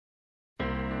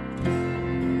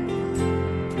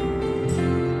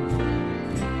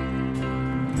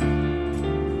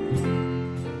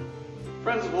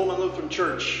Holman Lutheran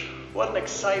Church, what an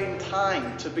exciting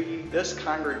time to be this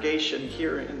congregation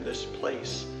here in this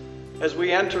place as we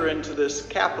enter into this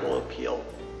capital appeal,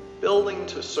 building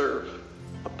to serve,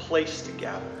 a place to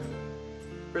gather.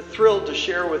 We're thrilled to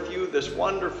share with you this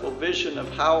wonderful vision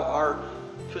of how our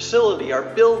facility,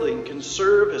 our building, can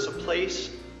serve as a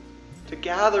place to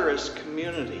gather as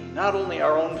community, not only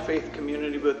our own faith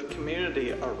community, but the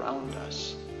community around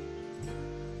us.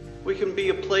 We can be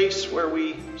a place where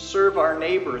we serve our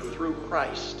neighbor through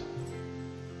Christ.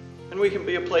 And we can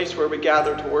be a place where we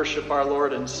gather to worship our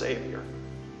Lord and Savior.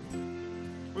 I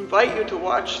invite you to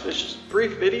watch this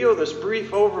brief video, this brief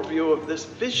overview of this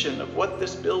vision of what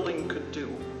this building could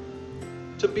do.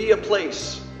 To be a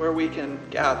place where we can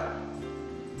gather,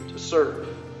 to serve,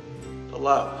 to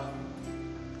love.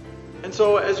 And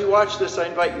so as you watch this, I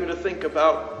invite you to think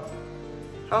about,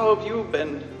 how have you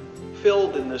been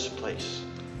filled in this place?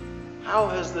 How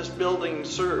has this building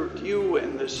served you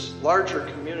and this larger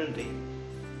community?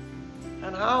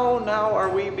 And how now are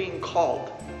we being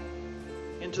called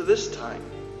into this time,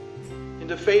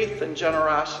 into faith and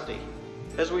generosity,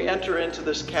 as we enter into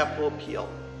this capital appeal,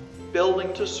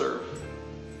 building to serve,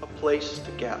 a place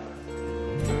to gather.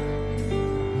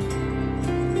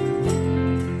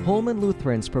 Holman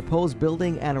Lutheran's proposed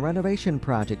building and renovation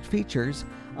project features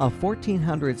a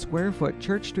 1,400 square foot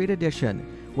Church Street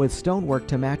addition with stonework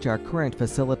to match our current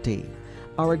facility.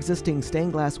 Our existing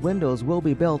stained glass windows will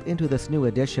be built into this new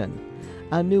addition.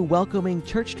 A new welcoming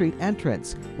Church Street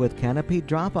entrance with canopied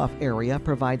drop-off area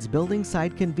provides building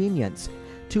side convenience.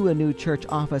 To a new church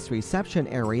office reception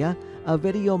area, a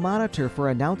video monitor for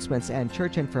announcements and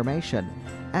church information,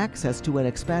 access to an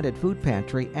expanded food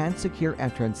pantry, and secure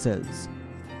entrances.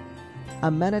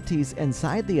 Amenities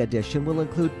inside the addition will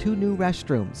include 2 new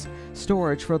restrooms,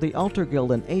 storage for the altar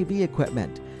guild and AV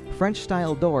equipment,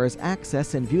 French-style doors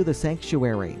access and view the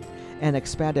sanctuary. An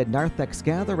expanded narthex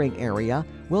gathering area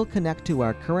will connect to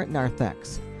our current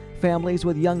narthex. Families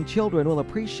with young children will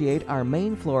appreciate our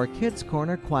main floor Kids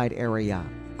Corner quiet area.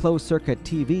 Closed-circuit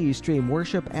TV stream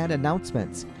worship and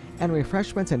announcements, and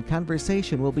refreshments and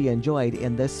conversation will be enjoyed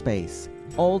in this space.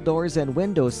 All doors and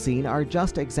windows seen are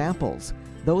just examples.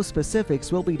 Those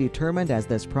specifics will be determined as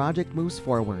this project moves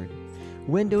forward.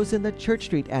 Windows in the Church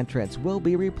Street entrance will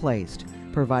be replaced,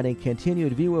 providing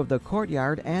continued view of the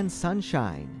courtyard and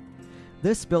sunshine.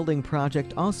 This building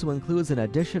project also includes an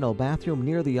additional bathroom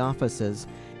near the offices,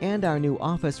 and our new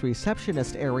office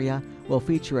receptionist area will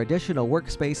feature additional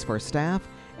workspace for staff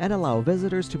and allow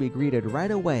visitors to be greeted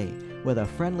right away with a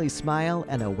friendly smile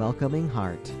and a welcoming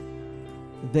heart.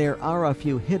 There are a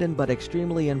few hidden but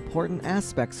extremely important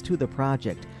aspects to the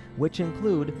project, which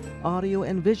include audio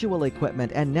and visual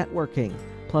equipment and networking,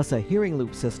 plus a hearing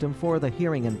loop system for the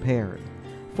hearing impaired.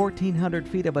 1,400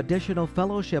 feet of additional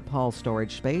fellowship hall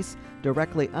storage space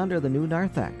directly under the new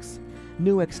narthex.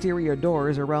 New exterior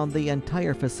doors around the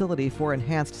entire facility for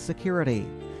enhanced security.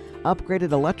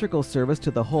 Upgraded electrical service to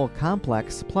the whole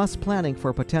complex, plus planning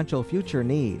for potential future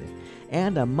need.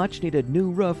 And a much-needed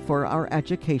new roof for our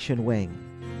education wing.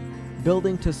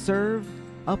 Building to serve,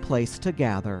 a place to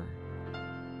gather.